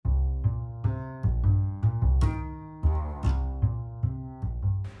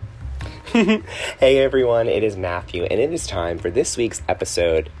Hey everyone, it is Matthew, and it is time for this week's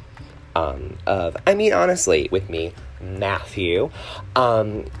episode honestly, with me, Matthew.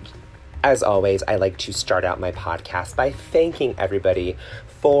 As always, I like to start out my podcast by thanking everybody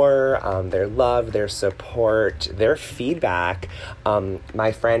for their love, their support, their feedback.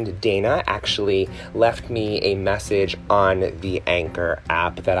 My friend Dana actually left me a message on the Anchor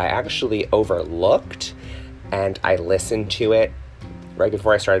app that I actually overlooked, and I listened to it right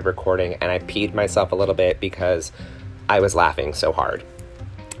before I started recording, and I peed myself a little bit because I was laughing so hard.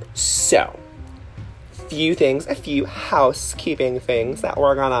 So, a few housekeeping things that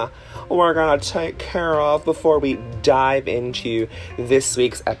we're gonna take care of before we dive into this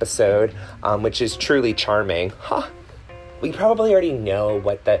week's episode, which is truly charming. We probably already know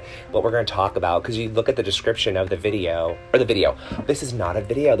what we're going to talk about because you look at the description of the video. This is not a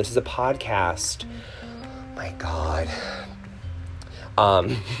video. This is a podcast. My God.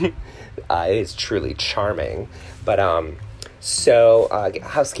 It is truly charming. But,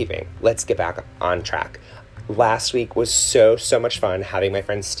 housekeeping. Let's get back on track. Last week was so much fun having my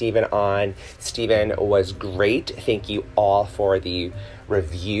friend Steven on. Steven was great. Thank you all for the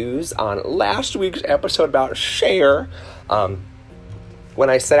reviews on last week's episode about Cher. When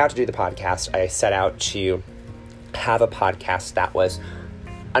I set out to do the podcast, I set out to have a podcast that was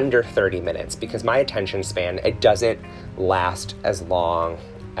under 30 minutes because my attention span, it doesn't last as long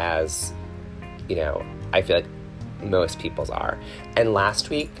as, I feel like most people's are. And last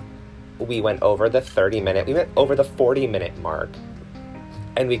week, we went over the 40-minute mark,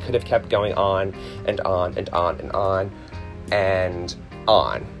 and we could have kept going on and on and on and on and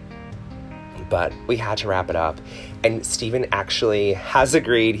on. But we had to wrap it up. And Steven actually has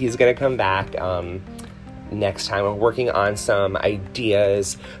agreed he's going to come back next time. We're working on some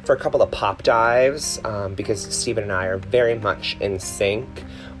ideas for a couple of pop dives because Steven and I are very much in sync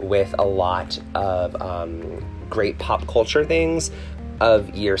with a lot of great pop culture things of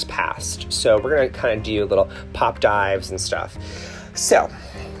years past. So we're going to kind of do little pop dives and stuff. So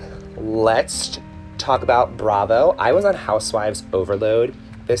let's talk about Bravo. I was on Housewives Overload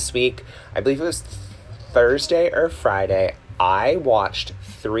this week. I believe it was Thursday or Friday. I watched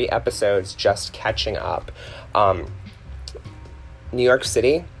 3 episodes just catching up. New York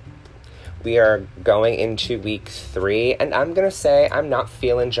City, we are going into week 3, and I'm going to say I'm not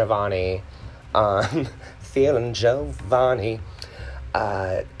feeling Giovanni.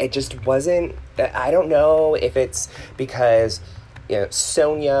 It just wasn't, I don't know if it's because,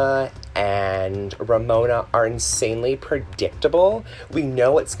 Sonia and Ramona are insanely predictable. We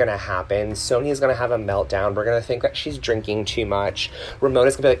know what's going to happen. Sonia's going to have a meltdown. We're going to think that she's drinking too much.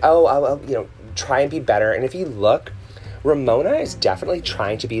 Ramona's going to be like, I'll try and be better. And if you look, Ramona is definitely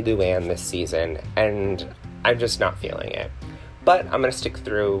trying to be Luann this season, and I'm just not feeling it. But I'm going to stick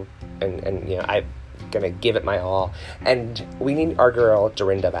through, and I'm going to give it my all. And we need our girl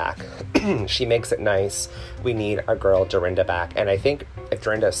Dorinda back. She makes it nice. We need our girl Dorinda back. And I think if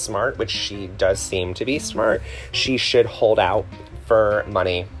Dorinda is smart, which she does seem to be smart, she should hold out for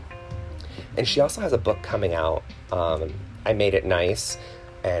money. And she also has a book coming out. I Made It Nice.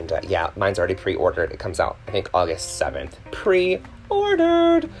 And mine's already pre-ordered. It comes out, I think, August 7th.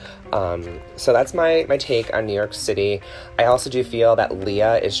 Pre-ordered! So that's my take on New York City. I also do feel that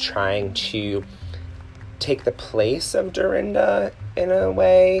Leah is trying to take the place of Dorinda in a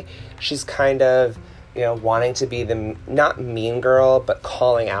way. She's kind of, wanting to be the, not mean girl, but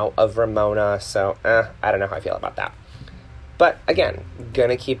calling out of Ramona. So, I don't know how I feel about that. But again,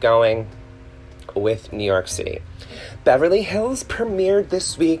 gonna keep going with New York City. Beverly Hills premiered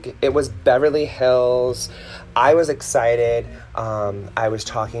this week. It was Beverly Hills. I was excited. I was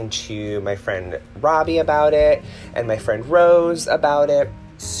talking to my friend Robbie about it and my friend Rose about it.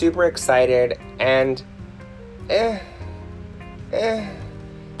 Super excited, and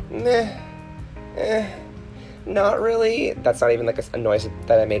not really. That's not even like a noise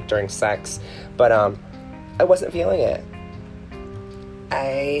that I make during sex, but I wasn't feeling it.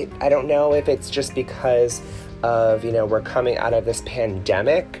 I don't know if it's just because of, we're coming out of this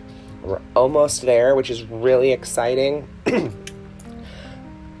pandemic. We're almost there, which is really exciting.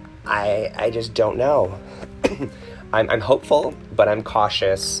 I just don't know. I'm hopeful, but I'm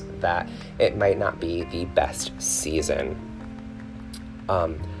cautious that it might not be the best season.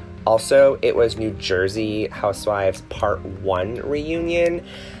 Also, it was New Jersey Housewives Part 1 reunion,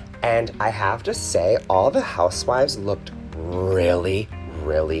 and I have to say, all the housewives looked really,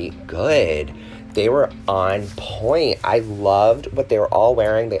 really good. They were on point. I loved what they were all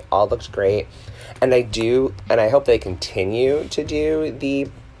wearing. They all looked great. And I hope they continue to do the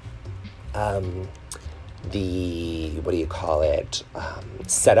what do you call it,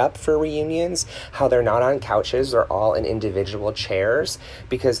 setup for reunions, how they're not on couches, they're all in individual chairs,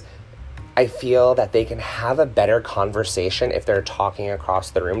 because I feel that they can have a better conversation if they're talking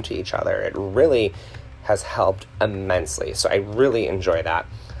across the room to each other. It really has helped immensely. So I really enjoy that.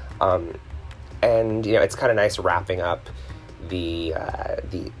 And, it's kind of nice wrapping up the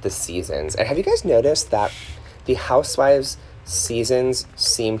seasons. And have you guys noticed that the Housewives seasons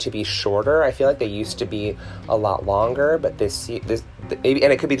seem to be shorter? I feel like they used to be a lot longer, but and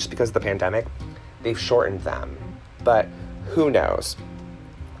it could be just because of the pandemic, they've shortened them. But who knows?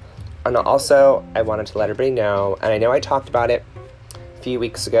 And also, I wanted to let everybody know, and I know I talked about it a few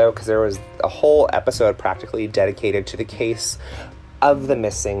weeks ago because there was a whole episode practically dedicated to the case of the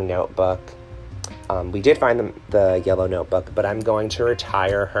missing notebook. We did find the yellow notebook, but I'm going to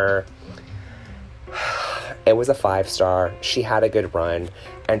retire her. It was a 5-star. She had a good run.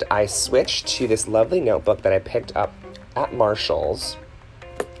 And I switched to this lovely notebook that I picked up at Marshall's.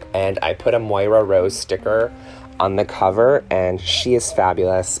 And I put a Moira Rose sticker on the cover. And she is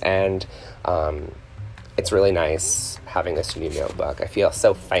fabulous. And it's really nice having this new notebook. I feel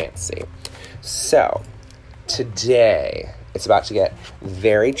so fancy. So, today, it's about to get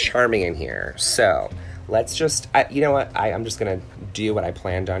very charming in here. So, let's just... you know what? I'm just going to do what I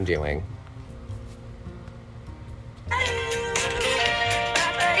planned on doing.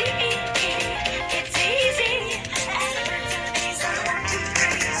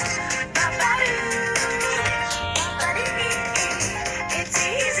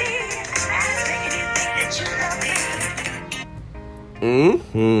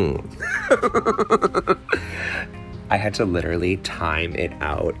 I had to literally time it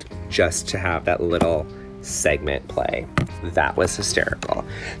out just to have that little segment play. That was hysterical.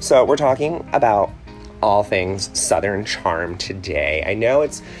 So we're talking about all things Southern Charm today. I know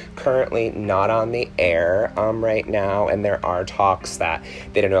it's currently not on the air right now, and there are talks that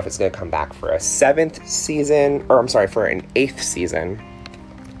they don't know if it's going to come back for a 7th season, or for an 8th season.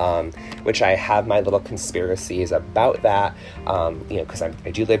 Which I have my little conspiracies about that, because I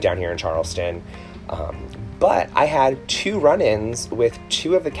do live down here in Charleston. But I had 2 run-ins with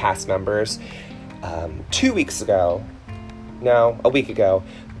 2 of the cast members a week ago,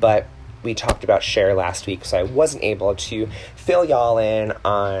 but we talked about Cher last week, so I wasn't able to fill y'all in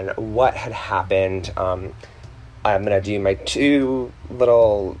on what had happened. I'm going to do my 2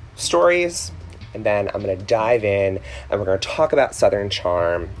 little stories, and then I'm going to dive in, and we're going to talk about Southern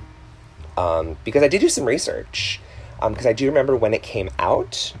Charm, because I did do some research, because I do remember when it came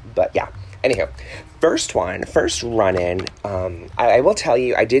out, but yeah. Anyhow, first run-in, I will tell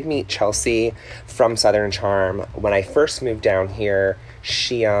you, I did meet Chelsea from Southern Charm. When I first moved down here,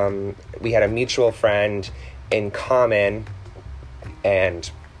 we had a mutual friend in common,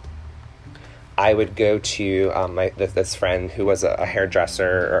 and I would go to this friend who was a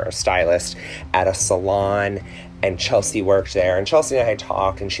hairdresser or a stylist at a salon, and Chelsea worked there, and Chelsea and I had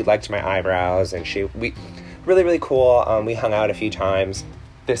talked, and she liked my eyebrows, and we really, really cool. We hung out a few times.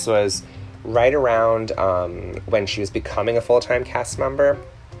 This was right around when she was becoming a full-time cast member,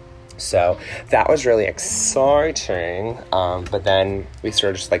 so that was really exciting, but then we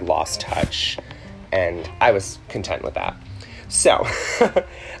sort of just lost touch, and I was content with that. So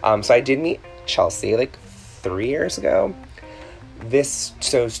so I did meet Chelsea 3 years ago.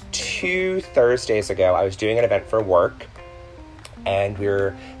 So 2 Thursdays ago, I was doing an event for work, and we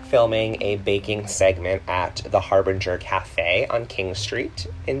were filming a baking segment at the Harbinger Cafe on King Street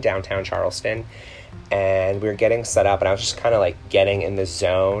in downtown Charleston, and we were getting set up, and I was just kind of getting in the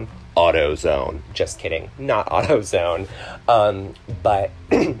zone. AutoZone. Just kidding. Not AutoZone. But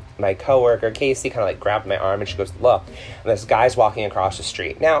my coworker, Casey, kind of grabbed my arm, and she goes, "Look," and this guy's walking across the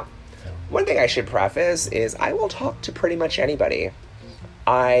street. Now, one thing I should preface is I will talk to pretty much anybody.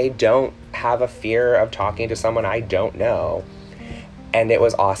 I don't have a fear of talking to someone I don't know. And it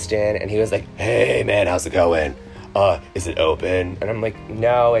was Austen, and he was like, "Hey, man, how's it going? Is it open?" And I'm like,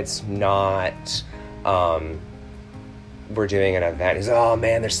 "No, it's not. We're doing an event." He's like, "Oh,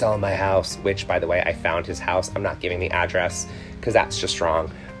 man, they're selling my house," which, by the way, I found his house. I'm not giving the address because that's just wrong.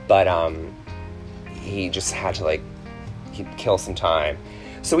 But he just had to, kill some time.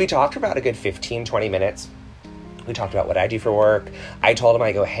 So we talked for about a good 15, 20 minutes. We talked about what I do for work. I told him,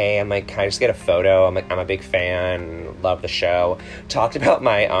 I go, "Hey, can I just get a photo? I'm a big fan, love the show." Talked about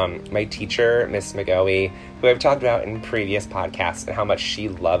my my teacher, Miss McGoey, who I've talked about in previous podcasts, and how much she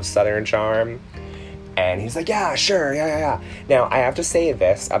loves Southern Charm. And he's like, "Yeah, sure, yeah. Now, I have to say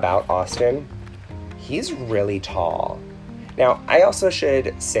this about Austen. He's really tall. Now, I also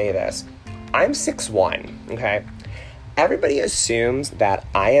should say this. I'm 6'1", okay? everybody assumes that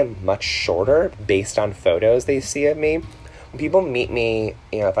I am much shorter based on photos they see of me. When people meet me,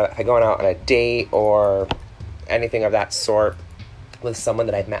 if I go out on a date or anything of that sort with someone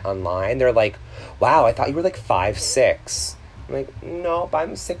that I've met online, they're like, wow, I thought you were like 5'6". I'm like, nope,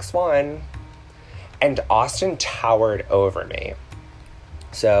 I'm 6'1". And Austen towered over me.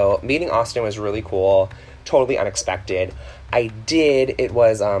 So meeting Austen was really cool, totally unexpected. It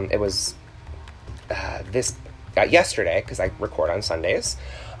was yesterday, because I record on Sundays,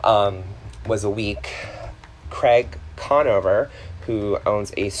 was a week. Craig Conover, who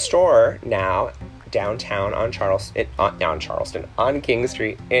owns a store now downtown on King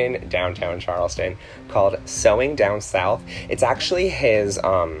Street in downtown Charleston, called Sewing Down South. It's actually his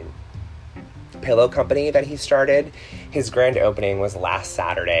pillow company that he started. His grand opening was last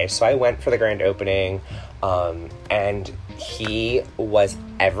Saturday, so I went for the grand opening, and he was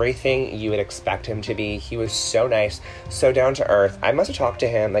everything you would expect him to be. He was so nice, so down to earth. I must have talked to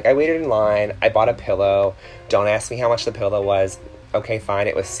him. Like, I waited in line. I bought a pillow. Don't ask me how much the pillow was. Okay, fine.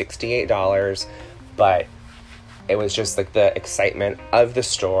 It was $68, but it was just like the excitement of the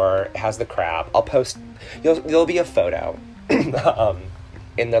store. It has the crab. I'll post. There'll be a photo. In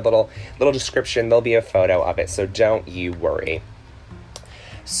the little description, there'll be a photo of it, so don't you worry.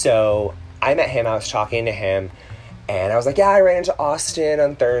 So I met him. I was talking to him. And I was like, yeah, I ran into Austen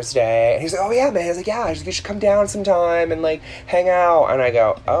on Thursday. And he's like, oh, yeah, man. He's like, yeah, you should come down sometime and, like, hang out. And I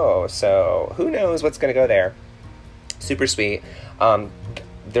go, oh, so who knows what's going to go there? Super sweet.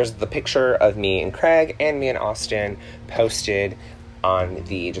 There's the picture of me and Craig and me and Austen posted on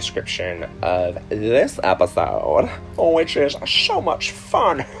the description of this episode, which is so much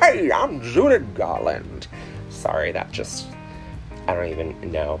fun. Hey, I'm Judith Garland. Sorry, I don't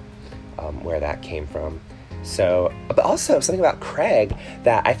even know where that came from. So, but also something about Craig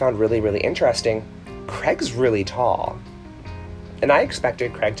that I found really, really interesting. Craig's really tall. And I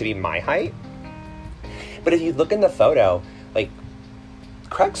expected Craig to be my height. But if you look in the photo, like,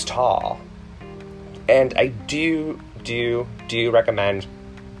 Craig's tall. And I do recommend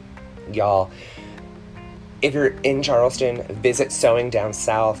y'all, if you're in Charleston, visit Sewing Down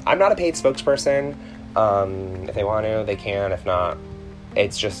South. I'm not a paid spokesperson. If they want to, they can. If not,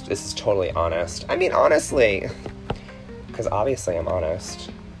 this is totally honest. I mean, honestly, because obviously I'm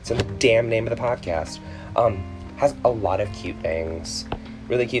honest. It's in the damn name of the podcast. Has a lot of cute things.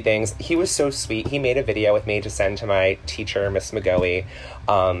 Really cute things. He was so sweet. He made a video with me to send to my teacher, Miss McGoey.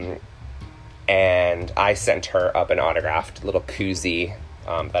 And I sent her up an autographed little koozie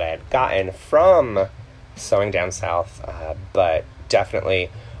that I had gotten from Sewing Down South. But definitely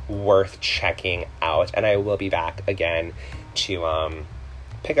worth checking out. And I will be back again to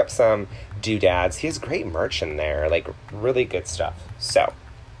pick up some doodads. He has great merch in there, like really good stuff. So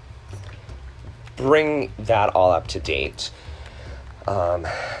bring that all up to date.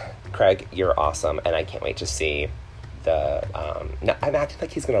 Craig, you're awesome, and I can't wait to see I'm acting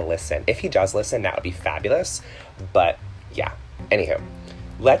like he's gonna listen. If he does listen, that would be fabulous. But yeah, anywho,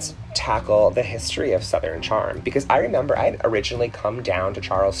 let's tackle the history of Southern Charm, because I remember I had originally come down to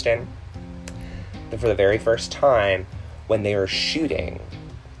Charleston for the very first time when they were shooting,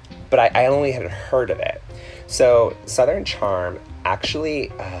 but I only had heard of it. So Southern Charm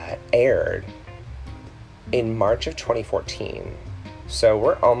actually aired in March of 2014. So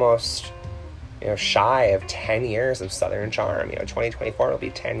we're almost, shy of 10 years of Southern Charm. 2024 will be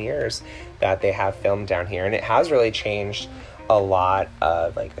 10 years that they have filmed down here. And it has really changed a lot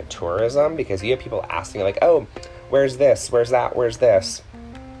of, like, the tourism, because you have people asking, like, oh, where's this? Where's that? Where's this?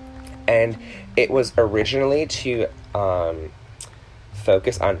 And it was originally to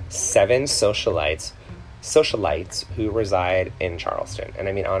focus on 7 socialites who reside in Charleston. And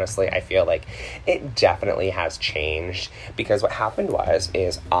I mean, honestly, I feel like it definitely has changed, because what happened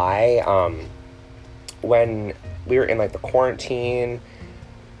is when we were in, like, the quarantine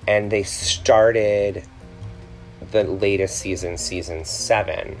and they started the latest season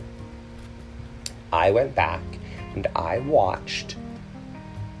 7, I went back and I watched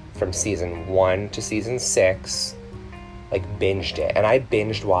from season 1 to season 6, like, binged it. And I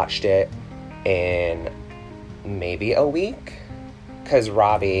watched it in maybe a week, because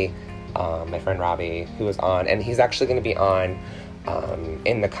Robbie, my friend Robbie, who was on, and he's actually going to be on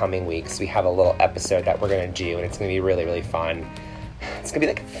in the coming weeks. We have a little episode that we're going to do, and it's going to be really, really fun. It's going to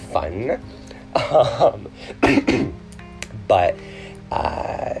be, like, fun. But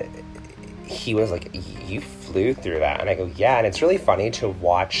he was like, you flew through that. And I go, yeah. And it's really funny to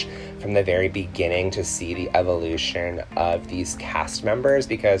watch from the very beginning to see the evolution of these cast members,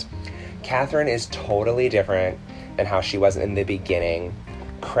 because Catherine is totally different than how she was in the beginning.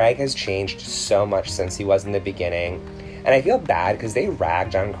 Craig has changed so much since he was in the beginning. And I feel bad because they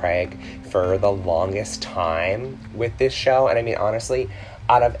ragged on Craig for the longest time with this show. And I mean, honestly,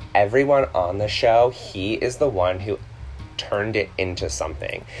 out of everyone on the show, he is the one who turned it into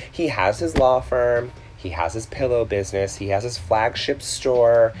something. He has his law firm, he has his pillow business, he has his flagship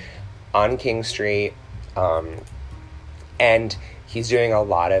store on King Street, and he's doing a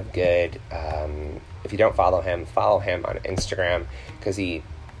lot of good. If you don't follow him on Instagram, because he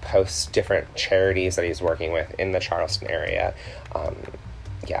posts different charities that he's working with in the Charleston area.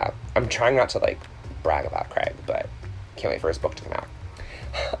 Yeah, I'm trying not to, like, brag about Craig, but can't wait for his book to come out.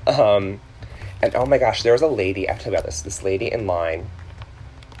 And oh my gosh, there was a lady, I have to tell you about this. This lady in line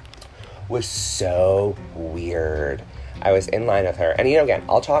was so weird. I was in line with her, and again,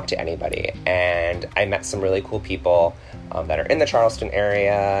 I'll talk to anybody, and I met some really cool people that are in the Charleston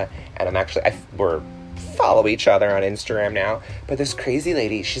area, and we're follow each other on Instagram now, but this crazy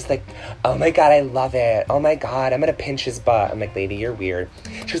lady, she's like, oh my god, I love it, oh my god, I'm gonna pinch his butt. I'm like, lady, you're weird.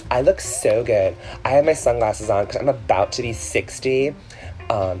 She goes, I look so good. I have my sunglasses on because I'm about to be 60,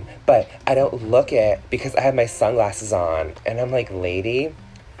 but I don't look it because I have my sunglasses on. And I'm like, lady,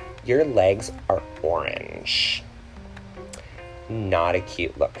 your legs are orange. Not a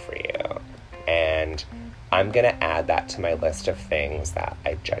cute look for you. And I'm gonna add that to my list of things that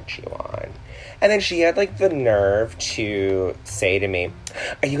I judge you on. And then she had, like, the nerve to say to me,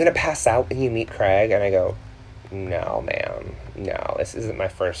 are you gonna pass out when you meet Craig? And I go, no, ma'am. No, this isn't my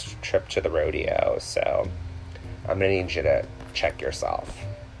first trip to the rodeo, so I'm gonna need you to check yourself.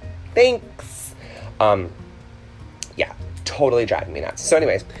 Thanks. Yeah, totally driving me nuts. So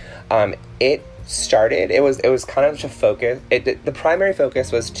anyways, it was kind of to focus, the primary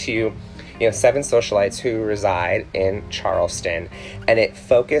focus was to, 7 socialites who reside in Charleston, and it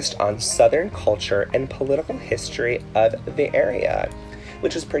focused on Southern culture and political history of the area,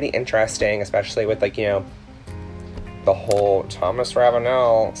 which was pretty interesting, especially with, like, the whole Thomas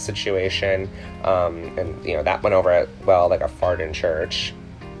Ravenel situation, and, that went over well, like a fart in church.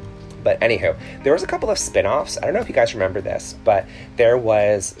 But anywho, there was a couple of spin-offs. I don't know if you guys remember this, but there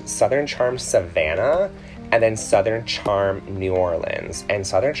was Southern Charm Savannah and then Southern Charm New Orleans. And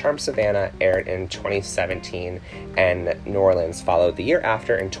Southern Charm Savannah aired in 2017, and New Orleans followed the year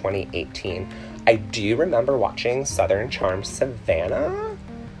after in 2018. I do remember watching Southern Charm Savannah,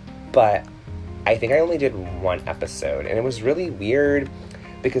 but I think I only did one episode, and it was really weird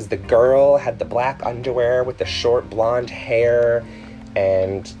because the girl had the black underwear with the short blonde hair,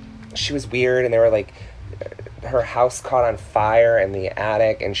 and she was weird, and they were like, her house caught on fire in the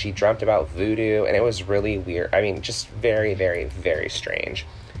attic, and she dreamt about voodoo, and it was really weird. I mean, just very, very, very strange.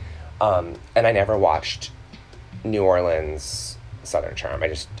 And I never watched New Orleans Southern Charm.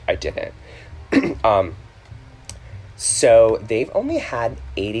 I didn't. So they've only had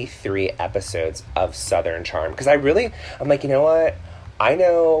 83 episodes of Southern Charm, because I'm like, you know what? I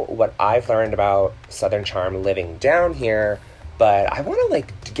know what I've learned about Southern Charm living down here, but I want to,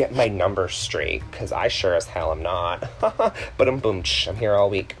 like, get my numbers straight, because I sure as hell am not. But I'm here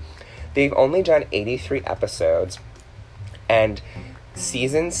all week. They've only done 83 episodes, and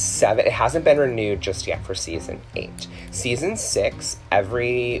Season 7, it hasn't been renewed just yet for Season 8. Season 6,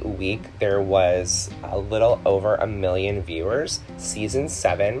 every week there was a little over 1 million viewers. Season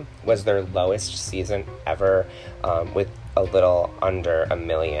 7 was their lowest season ever, with a little under 1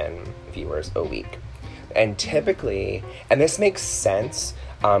 million viewers a week. And typically, and this makes sense,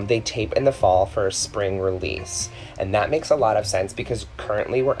 they tape in the fall for a spring release. And that makes a lot of sense because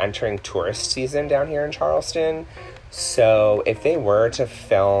currently we're entering tourist season down here in Charleston. So if they were to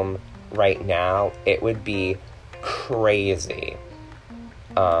film right now, it would be crazy.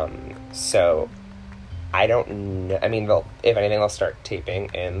 So I don't know. I mean, if anything, they'll start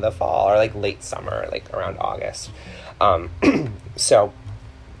taping in the fall or, like, late summer, like around August. So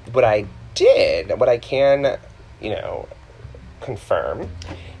what I can, confirm,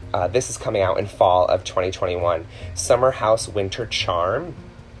 this is coming out in fall of 2021. Summer House Winter Charm.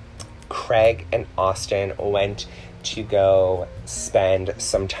 Craig and Austen went to go spend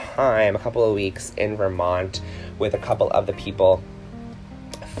some time, a couple of weeks in Vermont with a couple of the people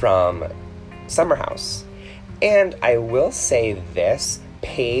from Summer House. And I will say this,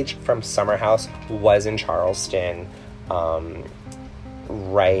 Paige from Summer House was in Charleston,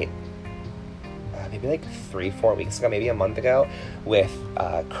 maybe like 3-4 weeks ago, maybe a month ago, with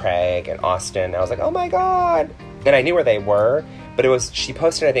Craig and Austen. I was like, oh my god! And I knew where they were, but she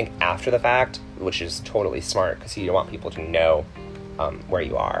posted, I think, after the fact, which is totally smart, because you don't want people to know where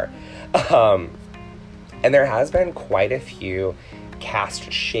you are. And there has been quite a few cast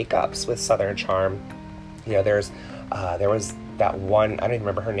shakeups with Southern Charm. There was that one, I don't even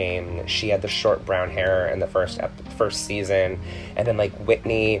remember her name. She had the short brown hair in the first season. And then, like,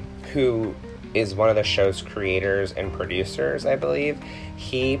 Whitney, who is one of the show's creators and producers, I believe.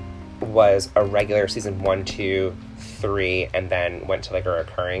 He was a regular season 1, 2, 3, and then went to, like, a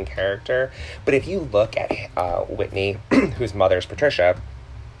recurring character. But if you look at Whitney, whose mother's Patricia,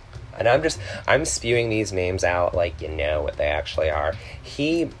 and I'm spewing these names out like you know what they actually are.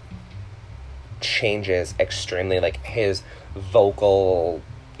 He changes extremely, like, his vocal,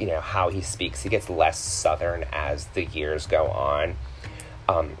 you know, how he speaks. He gets less Southern as the years go on.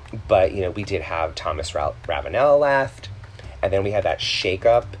 But, you know, we did have Thomas Ravenel left, and then we had that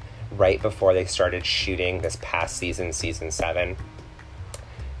shakeup right before they started shooting this past season, season 7.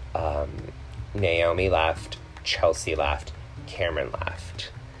 Naomi left, Chelsea left, Cameron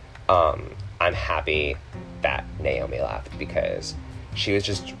left. I'm happy that Naomi left because she was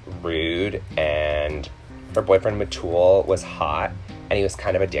just rude, and her boyfriend Matul was hot, and he was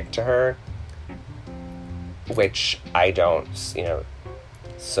kind of a dick to her, which I don't, you know,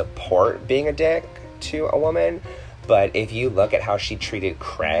 support being a dick to a woman. But if you look at how she treated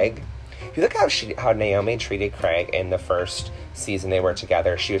Craig, if you look at how Naomi treated Craig in the first season they were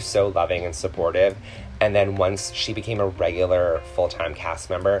together, she was so loving and supportive. And then once she became a regular full-time cast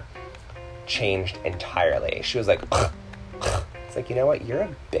member, changed entirely. She was like, ugh, ugh. It's like, you know what? You're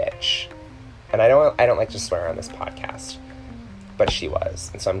a bitch. And I don't like to swear on this podcast, but she was.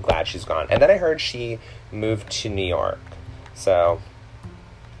 And so I'm glad she's gone. And then I heard she moved to New York. So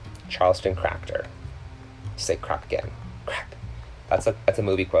Charleston cracked her. Say crack again. Crack. That's a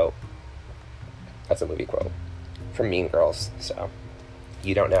movie quote. That's a movie quote from Mean Girls. So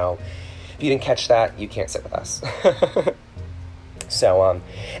you don't know. If you didn't catch that, you can't sit with us. So,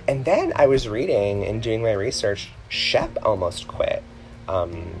 and then I was reading and doing my research. Shep almost quit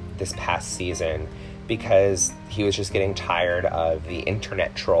this past season because he was just getting tired of the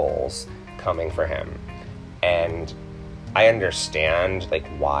internet trolls coming for him. And I understand, like,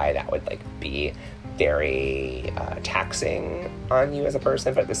 why that would, like, be very taxing on you as a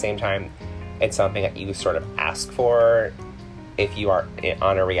person, but at the same time, it's something that you sort of ask for if you are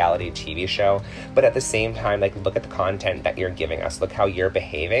on a reality TV show. But at the same time, like, look at the content that you're giving us. Look how you're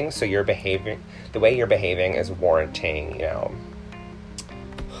behaving. So the way you're behaving is warranting, you know,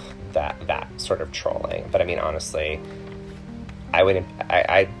 that sort of trolling. But I mean, honestly,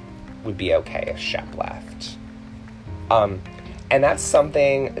 I would be okay if Shep left. And that's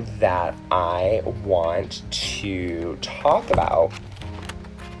something that I want to talk about.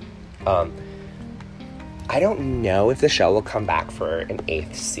 I don't know if the show will come back for an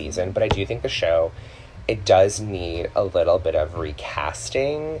 8th season, but I do think the show, it does need a little bit of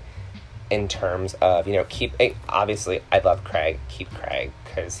recasting in terms of, you know, obviously, I love Craig, keep Craig,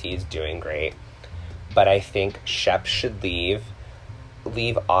 because he's doing great, but I think Shep should leave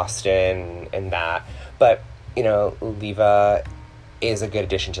Austen and that, but, you know, Leva is a good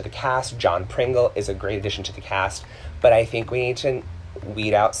addition to the cast, John Pringle is a great addition to the cast, but I think we need to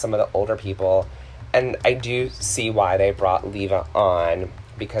weed out some of the older people. And I do see why they brought Leva on,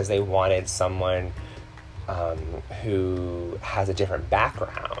 because they wanted someone who has a different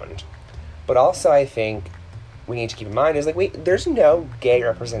background. But also I think we need to keep in mind is, like, wait, there's no gay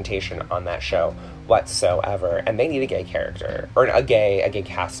representation on that show whatsoever. And they need a gay character, or a gay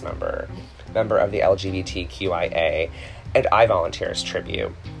cast member of the LGBTQIA. And I volunteer as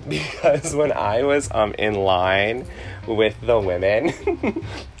tribute, because when I was in line with the women,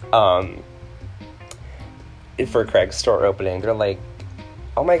 for Craig's store opening, they're like,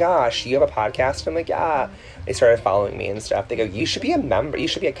 oh my gosh, you have a podcast? I'm like, yeah. They started following me and stuff. They go, you should be a member, you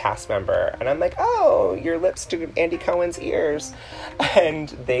should be a cast member. And I'm like, oh, your lips to Andy Cohen's ears. And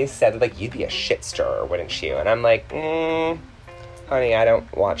they said, like, you'd be a shit stirrer, wouldn't you? And I'm like, honey, I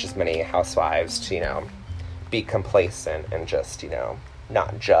don't watch as many Housewives to, you know, be complacent and just, you know,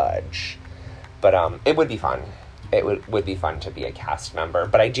 not judge. But it would be fun. It would be fun to be a cast member.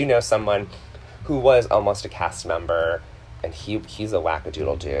 But I do know someone who was almost a cast member, and he's a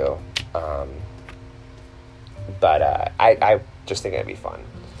wackadoodle-doo. But I just think it'd be fun.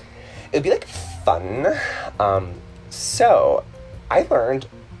 It'd be, like, fun. So I learned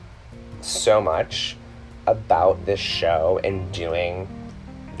so much about this show in doing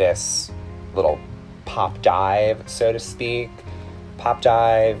this little pop dive, so to speak. Pop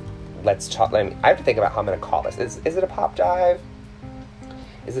dive. Let's talk. I have to think about how I'm going to call this. Is it a pop dive?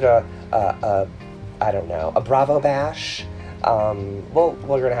 Is it a I don't know, a Bravo Bash? Well,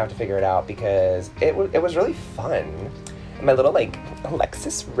 we're going to have to figure it out, because it was really fun. And my little, like,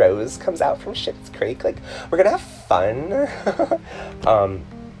 Alexis Rose comes out from Schitt's Creek. Like, we're going to have fun.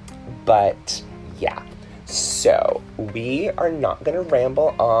 But, yeah. So, we are not going to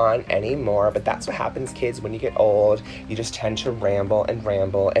ramble on anymore, but that's what happens, kids, when you get old. You just tend to ramble and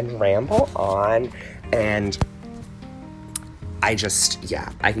ramble and ramble on, and I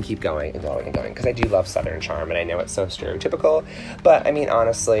can keep going and going and going, because I do love Southern charm, and I know it's so stereotypical, but, I mean,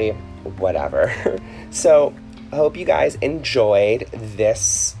 honestly, whatever. So, I hope you guys enjoyed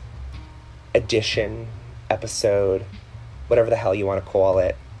this episode, whatever the hell you want to call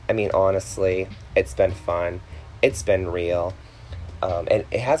it. I mean, honestly, it's been fun. It's been real. And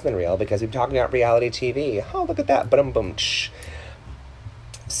it has been real because we've been talking about reality TV. Oh, look at that. Ba-dum-bum.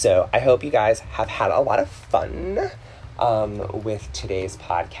 So I hope you guys have had a lot of fun with today's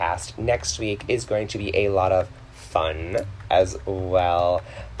podcast. Next week is going to be a lot of fun as well.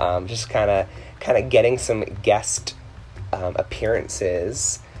 Just kind of getting some guest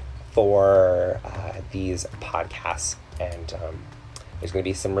appearances for these podcasts. And there's going to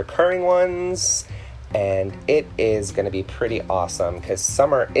be some recurring ones, and it is going to be pretty awesome because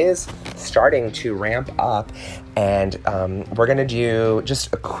summer is starting to ramp up, and we're going to do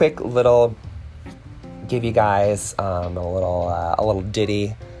just a quick little, give you guys a little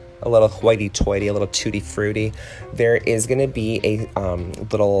ditty, a little hoity-toity, a little tutti-frutti. There is going to be a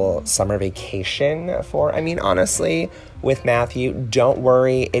little summer vacation honestly, with Matthew. Don't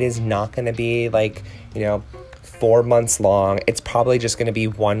worry, it is not going to be 4 months long. It's probably just going to be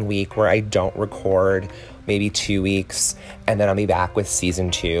 1 week where I don't record, maybe 2 weeks, and then I'll be back with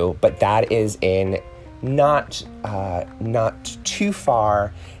season 2. But that is in not too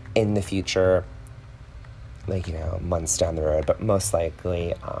far in the future, months down the road, but most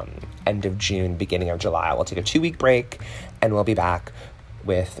likely end of June, beginning of July. We'll take a 2-week break, and we'll be back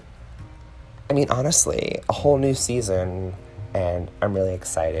with, honestly, a whole new season, and I'm really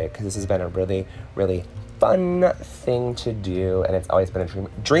excited because this has been a really, really fun thing to do, and it's always been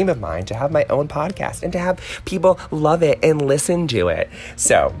a dream of mine to have my own podcast and to have people love it and listen to it.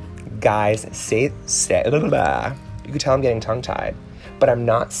 So, guys, you can tell I'm getting tongue-tied, but I'm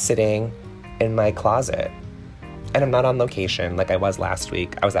not sitting in my closet, and I'm not on location like I was last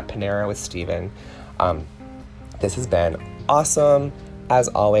week. I was at Panera with Steven. This has been awesome. As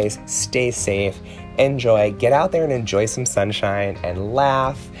always, stay safe, enjoy, get out there and enjoy some sunshine and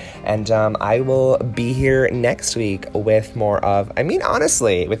laugh. And I will be here next week with more of,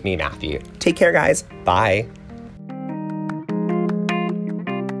 honestly, with me, Matthew. Take care, guys. Bye.